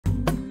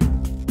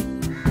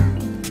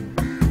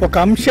ఒక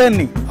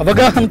అంశాన్ని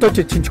అవగాహనతో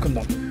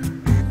చర్చించుకుందాం.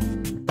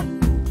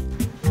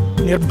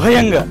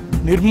 నిర్భయంగా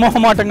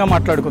నిర్మోహమాటంగా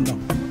మాట్లాడుకుందాం.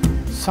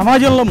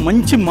 సమాజంలో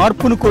మంచి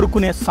మార్పును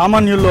కోరుకునే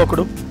సామాన్యుల్లో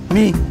ఒకడు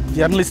మీ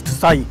జర్నలిస్ట్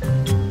సాయి.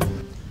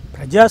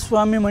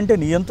 ప్రజాస్వామ్యం అంటే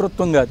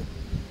నియంతృత్వం కాదు.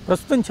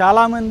 ప్రస్తుతం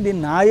చాలామంది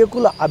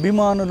నాయకుల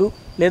అభిమానులు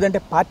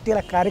లేదంటే పార్టీల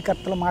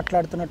కార్యకర్తలు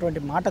మాట్లాడుతున్నటువంటి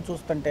మాట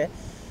చూస్తుంటే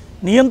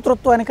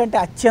నియంతృత్వానికంటే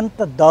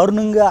అత్యంత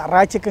దారుణంగా,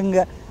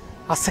 అరాచకంగా,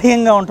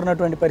 అసహ్యంగా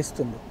ఉంటున్నటువంటి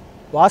పరిస్థితి ఉంది.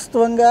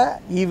 వాస్తవంగా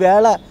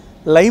ఈవేళ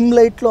లైమ్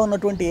లైట్లో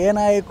ఉన్నటువంటి ఏ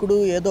నాయకుడు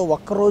ఏదో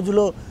ఒక్క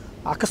రోజులో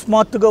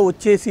అకస్మాత్తుగా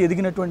వచ్చేసి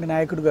ఎదిగినటువంటి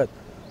నాయకుడు కాదు.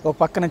 ఒక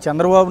పక్కన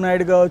చంద్రబాబు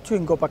నాయుడు కావచ్చు,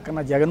 ఇంకో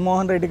పక్కన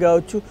జగన్మోహన్ రెడ్డి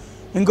కావచ్చు,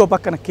 ఇంకో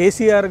పక్కన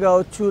కేసీఆర్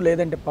కావచ్చు,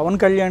 లేదంటే పవన్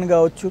కళ్యాణ్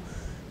కావచ్చు.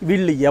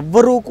 వీళ్ళు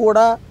ఎవ్వరూ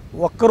కూడా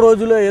ఒక్క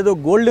రోజులో ఏదో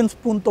గోల్డెన్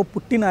స్పూన్తో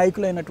పుట్టి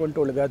నాయకులైనటువంటి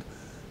వాళ్ళు కాదు.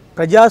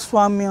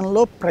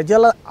 ప్రజాస్వామ్యంలో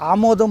ప్రజల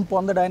ఆమోదం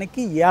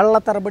పొందడానికి ఏళ్ల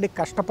తరబడి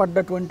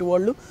కష్టపడ్డటువంటి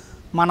వాళ్ళు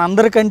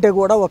మనందరికంటే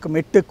కూడా ఒక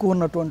మెట్టు ఎక్కువ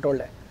ఉన్నటువంటి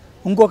వాళ్ళే.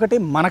 ఇంకొకటి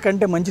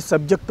మనకంటే మంచి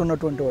సబ్జెక్ట్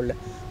ఉన్నటువంటి వాళ్ళే.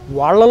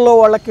 వాళ్ళల్లో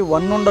వాళ్ళకి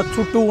 1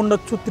 ఉండొచ్చు, 2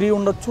 ఉండొచ్చు, 3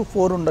 ఉండొచ్చు,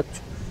 4 ఉండొచ్చు.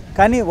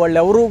 కానీ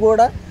వాళ్ళెవరూ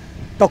కూడా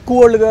తక్కువ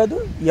వాళ్ళు కాదు,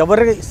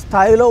 ఎవరి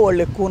స్థాయిలో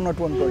వాళ్ళు ఎక్కువ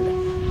ఉన్నటువంటి వాళ్ళే.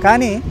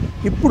 కానీ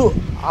ఇప్పుడు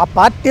ఆ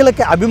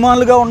పార్టీలకి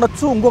అభిమానులుగా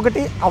ఉండొచ్చు,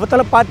 ఇంకొకటి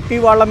అవతల పార్టీ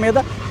వాళ్ళ మీద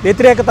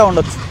వ్యతిరేకత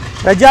ఉండొచ్చు.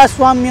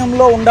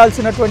 ప్రజాస్వామ్యంలో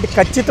ఉండాల్సినటువంటి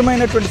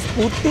ఖచ్చితమైనటువంటి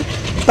స్ఫూర్తి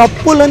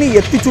తప్పులని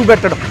ఎత్తి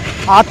చూపెట్టడం.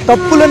 ఆ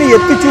తప్పులని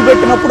ఎత్తి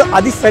చూపెట్టినప్పుడు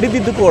అది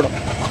సరిదిద్దుకోవడం.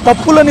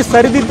 తప్పులని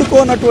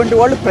సరిదిద్దుకోనటువంటి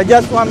వాళ్ళు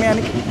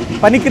ప్రజాస్వామ్యానికి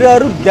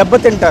పనికిరారు,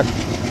 దెబ్బతింటారు.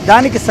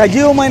 దానికి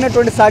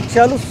సజీవమైనటువంటి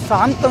సాక్ష్యాలు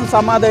శాంతం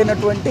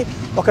సమాధైనటువంటి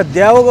ఒక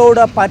దేవగౌడ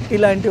పార్టీ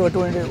లాంటి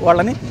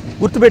వాళ్ళని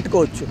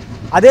గుర్తుపెట్టుకోవచ్చు.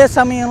 అదే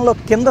సమయంలో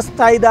కింద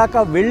స్థాయి దాకా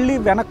వెళ్ళి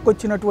వెనక్కి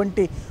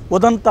వచ్చినటువంటి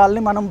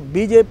ఉదంతాలని మనం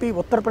బీజేపీ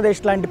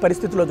ఉత్తరప్రదేశ్ లాంటి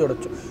పరిస్థితిలో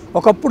చూడొచ్చు.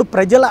 ఒకప్పుడు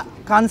ప్రజల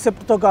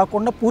కాన్సెప్ట్తో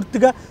కాకుండా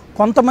పూర్తిగా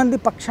కొంతమంది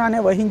పక్షానే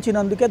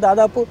వహించినందుకే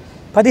దాదాపు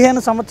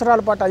 15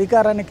 సంవత్సరాల పాటు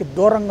అధికారానికి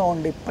దూరంగా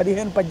ఉండి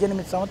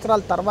 15-18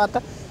 సంవత్సరాల తర్వాత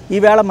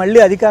ఈవేళ మళ్ళీ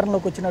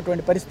అధికారంలోకి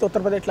వచ్చినటువంటి పరిస్థితి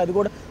ఉత్తరప్రదేశ్లో, అది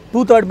కూడా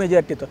 2/3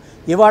 మెజార్టీతో.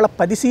 ఇవాళ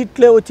 10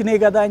 సీట్లే వచ్చినాయి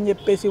కదా అని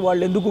చెప్పేసి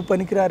వాళ్ళు ఎందుకు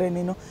పనికిరారే,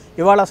 నేను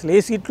ఇవాళ అసలు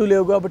ఏ సీట్లు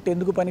లేవు కాబట్టి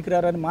ఎందుకు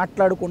పనికిరారని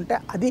మాట్లాడుకుంటే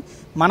అది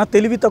మన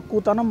తెలివి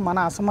తక్కువతనం, మన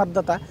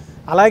అసమర్థత.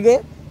 అలాగే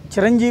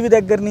చిరంజీవి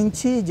దగ్గర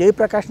నుంచి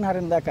జయప్రకాష్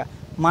నారాయణ దాకా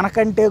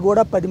మనకంటే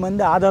కూడా 10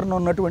 మంది ఆదరణ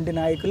ఉన్నటువంటి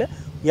నాయకులే.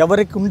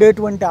 ఎవరికి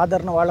ఉండేటువంటి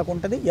ఆదరణ వాళ్ళకు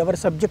ఉంటుంది, ఎవరి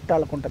సబ్జెక్ట్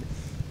వాళ్ళకు ఉంటుంది.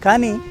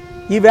 కానీ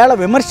ఈవేళ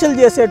విమర్శలు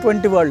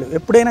చేసేటువంటి వాళ్ళు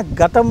ఎప్పుడైనా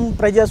గతం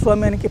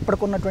ప్రజాస్వామ్యానికి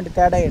ఇప్పటికున్నటువంటి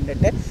తేడా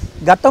ఏంటంటే,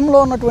 గతంలో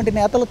ఉన్నటువంటి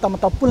నేతలు తమ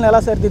తప్పులను ఎలా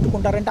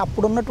సరిదిద్దుకుంటారంటే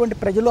అప్పుడున్నటువంటి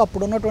ప్రజలు,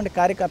 అప్పుడున్నటువంటి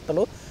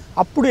కార్యకర్తలు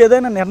అప్పుడు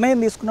ఏదైనా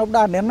నిర్ణయం తీసుకున్నప్పుడు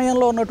ఆ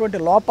నిర్ణయంలో ఉన్నటువంటి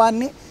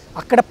లోపాన్ని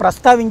అక్కడ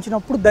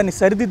ప్రస్తావించినప్పుడు దాన్ని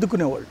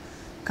సరిదిద్దుకునేవాళ్ళు.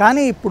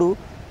 కానీ ఇప్పుడు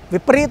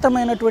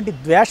విపరీతమైనటువంటి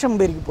ద్వేషం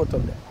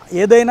పెరిగిపోతుంది.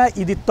 ఏదైనా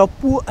ఇది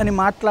తప్పు అని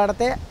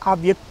మాట్లాడితే ఆ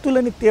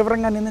వ్యక్తులని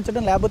తీవ్రంగా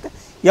నిందించడం, లేకపోతే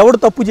ఎవడు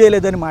తప్పు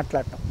చేయలేదని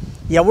మాట్లాడటం.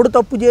 ఎవడు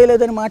తప్పు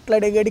చేయలేదని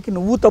మాట్లాడేగాడికి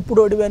నువ్వు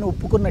తప్పుడోడివి అని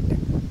ఒప్పుకున్నట్టే.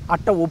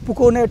 అట్ట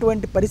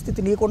ఒప్పుకునేటువంటి పరిస్థితి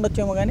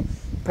నీకుండొచ్చేమో, కానీ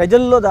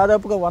ప్రజల్లో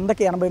దాదాపుగా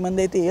 100కి 80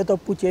 మంది అయితే ఏ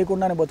తప్పు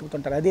చేయకుండానే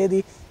బతుకుతుంటారు. అదేది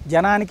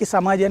జనానికి,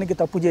 సమాజానికి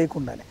తప్పు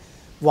చేయకుండానే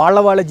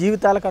వాళ్ళ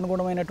జీవితాలకు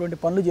అనుగుణమైనటువంటి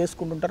పనులు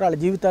చేసుకుంటుంటారు. వాళ్ళ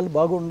జీవితాలు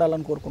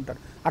బాగుండాలని కోరుకుంటారు.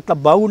 అట్లా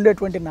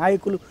బాగుండేటువంటి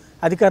నాయకులు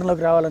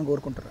అధికారంలోకి రావాలని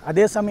కోరుకుంటారు.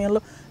 అదే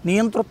సమయంలో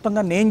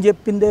నియంతృత్వంగా నేను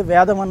చెప్పిందే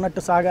వేదం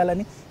అన్నట్టు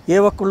సాగాలని ఏ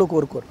ఒక్కళ్ళు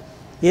కోరుకోరు.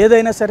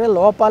 ఏదైనా సరే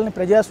లోపాలని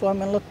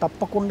ప్రజాస్వామ్యంలో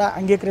తప్పకుండా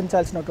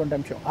అంగీకరించాల్సినటువంటి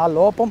అంశం. ఆ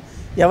లోపం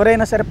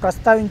ఎవరైనా సరే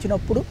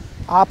ప్రస్తావించినప్పుడు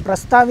ఆ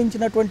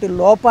ప్రస్తావించినటువంటి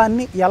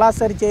లోపాన్ని ఎలా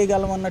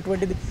సరిచేయగలం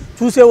అన్నటువంటిది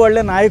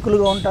చూసేవాళ్ళే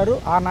నాయకులుగా ఉంటారు.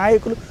 ఆ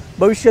నాయకులు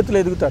భవిష్యత్తులో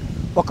ఎదుగుతారు.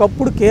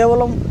 ఒకప్పుడు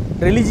కేవలం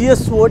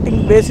రిలీజియస్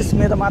ఓటింగ్ బేసిస్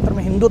మీద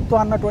మాత్రమే హిందుత్వం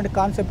అన్నటువంటి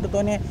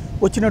కాన్సెప్ట్తోనే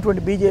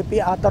వచ్చినటువంటి బీజేపీ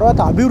ఆ తర్వాత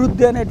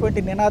అభివృద్ధి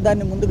అనేటువంటి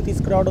నినాదాన్ని ముందుకు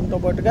తీసుకురావడంతో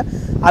పాటుగా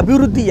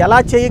అభివృద్ధి ఎలా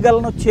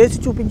చేయగలనో చేసి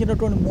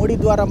చూపించినటువంటి మోడీ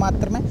ద్వారా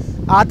మాత్రమే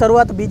ఆ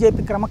తర్వాత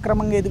బీజేపీ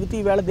క్రమక్రమంగా ఎదుగుతూ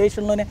ఈవేళ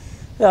దేశంలోనే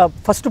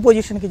ఫస్ట్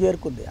పొజిషన్కి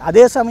చేరుకుంది.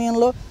 అదే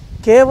సమయంలో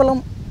కేవలం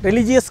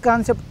రిలీజియస్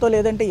కాన్సెప్ట్తో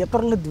లేదంటే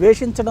ఇతరులను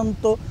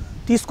ద్వేషించడంతో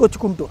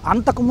తీసుకొచ్చుకుంటూ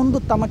అంతకుముందు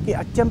తమకి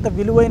అత్యంత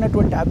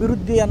విలువైనటువంటి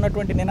అభివృద్ధి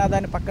అన్నటువంటి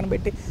నినాదాన్ని పక్కన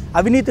పెట్టి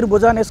అవినీతిని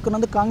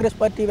భుజానేసుకున్నందుకు కాంగ్రెస్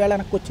పార్టీ వేళ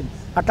వెనక్కి వచ్చింది.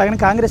 అట్లాగని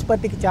కాంగ్రెస్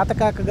పార్టీకి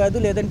చేతకాక కాదు,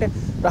 లేదంటే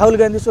రాహుల్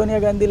గాంధీ, సోనియా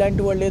గాంధీ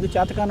లాంటి వాళ్ళు లేదు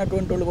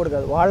చేతకానటువంటి వాళ్ళు కూడా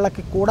కాదు.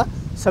 వాళ్ళకి కూడా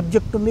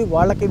సబ్జెక్ట్ ఉంది,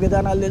 వాళ్ళకి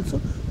విధానాలు తెలుసు,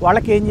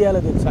 వాళ్ళకి ఏం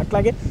చేయాలో తెలుసు.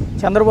 అట్లాగే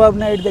చంద్రబాబు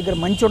నాయుడు దగ్గర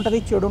మంచి ఉంటుంది,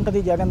 చెడు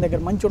ఉంటుంది, జగన్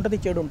దగ్గర మంచి ఉంటుంది,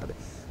 చెడు ఉంటుంది.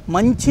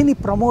 మంచిని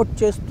ప్రమోట్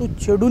చేస్తూ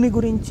చెడుని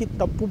గురించి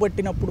తప్పు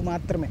పట్టినప్పుడు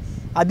మాత్రమే,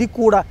 అది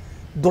కూడా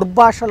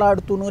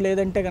దుర్భాషలాడుతూనో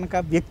లేదంటే కనుక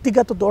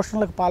వ్యక్తిగత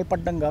దోషణలకు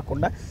పాల్పడడం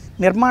కాకుండా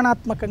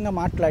నిర్మాణాత్మకంగా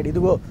మాట్లాడి,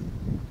 ఇదిగో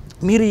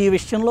మీరు ఈ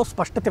విషయంలో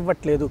స్పష్టత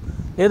ఇవ్వట్లేదు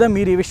లేదా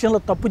మీరు ఈ విషయంలో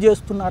తప్పు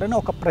చేస్తున్నారని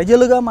ఒక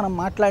ప్రజలుగా మనం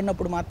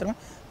మాట్లాడినప్పుడు మాత్రమే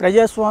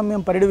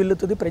ప్రజాస్వామ్యం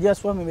పరిడివిల్లుతుంది,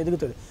 ప్రజాస్వామ్యం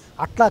ఎదుగుతుంది.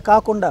 అట్లా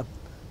కాకుండా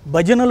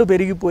భజనలు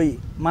పెరిగిపోయి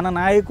మన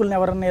నాయకులను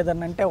ఎవరన్నా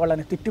ఏదన్నంటే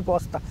వాళ్ళని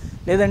తిట్టిపోస్తా,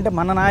 లేదంటే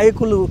మన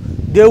నాయకులు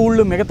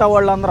దేవుళ్ళు మిగతా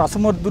వాళ్ళందరూ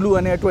అసమర్థులు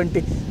అనేటువంటి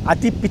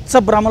అతి పిచ్చ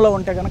భ్రమలో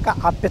ఉంటే కనుక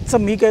ఆ పిచ్చ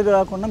మీకే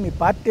కాకుండా మీ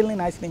పార్టీలని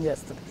నాశనం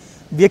చేస్తుంది.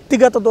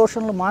 వ్యక్తిగత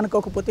దోషణలు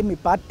మానుకోకపోతే మీ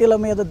పార్టీల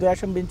మీద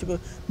ద్వేషం పెంచుకో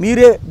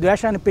మీరే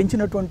ద్వేషాన్ని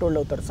పెంచినటువంటి వాళ్ళు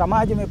అవుతారు.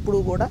 సమాజం ఎప్పుడూ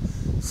కూడా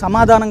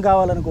సమాధానం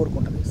కావాలని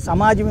కోరుకుంటుంది.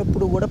 సమాజం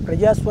ఎప్పుడు కూడా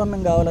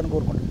ప్రజాస్వామ్యం కావాలని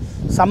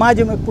కోరుకుంటుంది.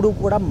 సమాజం ఎప్పుడు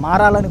కూడా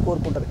మారాలని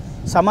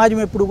కోరుకుంటుంది.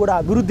 సమాజం ఎప్పుడు కూడా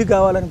అభివృద్ధి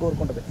కావాలని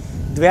కోరుకుంటుంది.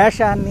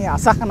 ద్వేషాన్ని,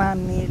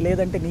 అసహనాన్ని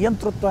లేదంటే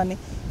నియంతృత్వాన్ని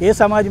ఏ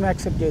సమాజం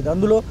యాక్సెప్ట్ చేయదు.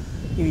 అందులో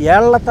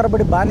ఏళ్ల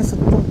తరబడి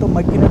బానిసత్వంతో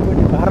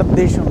మగ్గినటువంటి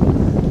భారతదేశంలో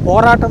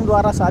పోరాటం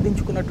ద్వారా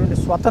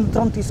సాధించుకున్నటువంటి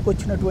స్వతంత్రం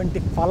తీసుకొచ్చినటువంటి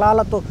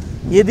ఫలాలతో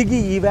ఎదిగి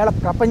ఈవేళ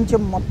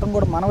ప్రపంచం మొత్తం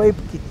కూడా మన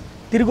వైపుకి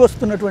తిరిగి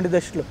వస్తున్నటువంటి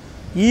దశలో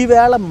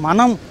ఈవేళ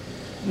మనం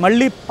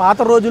మళ్ళీ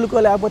పాత రోజులకో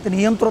లేకపోతే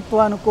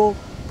నియంతృత్వానికో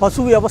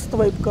పశు వ్యవస్థ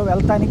వైపుకో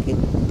వెళ్తానికి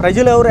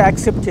ప్రజలు ఎవరు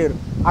యాక్సెప్ట్ చేయరు.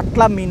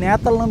 అట్లా మీ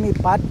నేతలను, మీ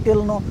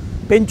పార్టీలను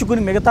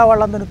పెంచుకుని మిగతా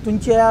వాళ్ళందరినీ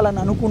తుంచేయాలని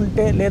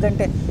అనుకుంటే,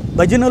 లేదంటే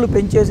భజనలు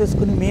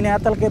పెంచేసేసుకుని మీ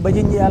నేతలకే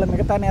భజన చేయాలని,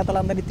 మిగతా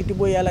నేతలందరినీ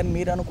తిట్టిపోయాలని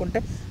మీరు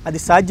అనుకుంటే అది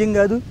సాధ్యం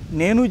కాదు.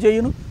 నేను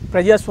చేయను,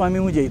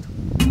 ప్రజాస్వామ్యము చేయదు.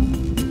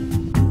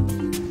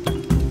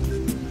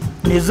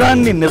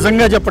 నిజాన్ని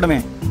నిజంగా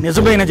చెప్పడమే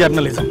నిజమైన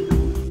జర్నలిజం.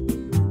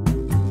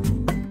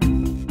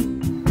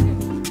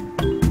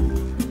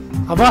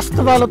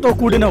 అవాస్తవాలతో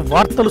కూడిన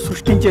వార్తలు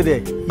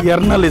సృష్టించేదే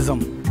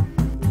జర్నలిజం.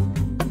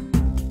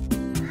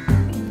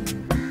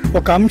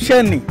 ఒక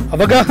అంశాన్ని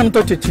అవగాహనతో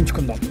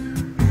చర్చించుకుందాం.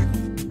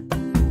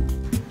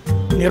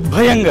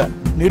 నిర్భయంగా,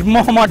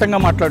 నిర్మోహమాటంగా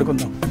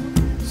మాట్లాడుకుందాం.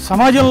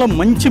 సమాజంలో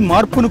మంచి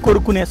మార్పును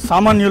కోరుకునే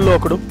సామాన్యుల్లో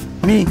ఒకడు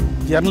మీ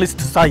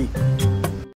జర్నలిస్ట్ సాయి.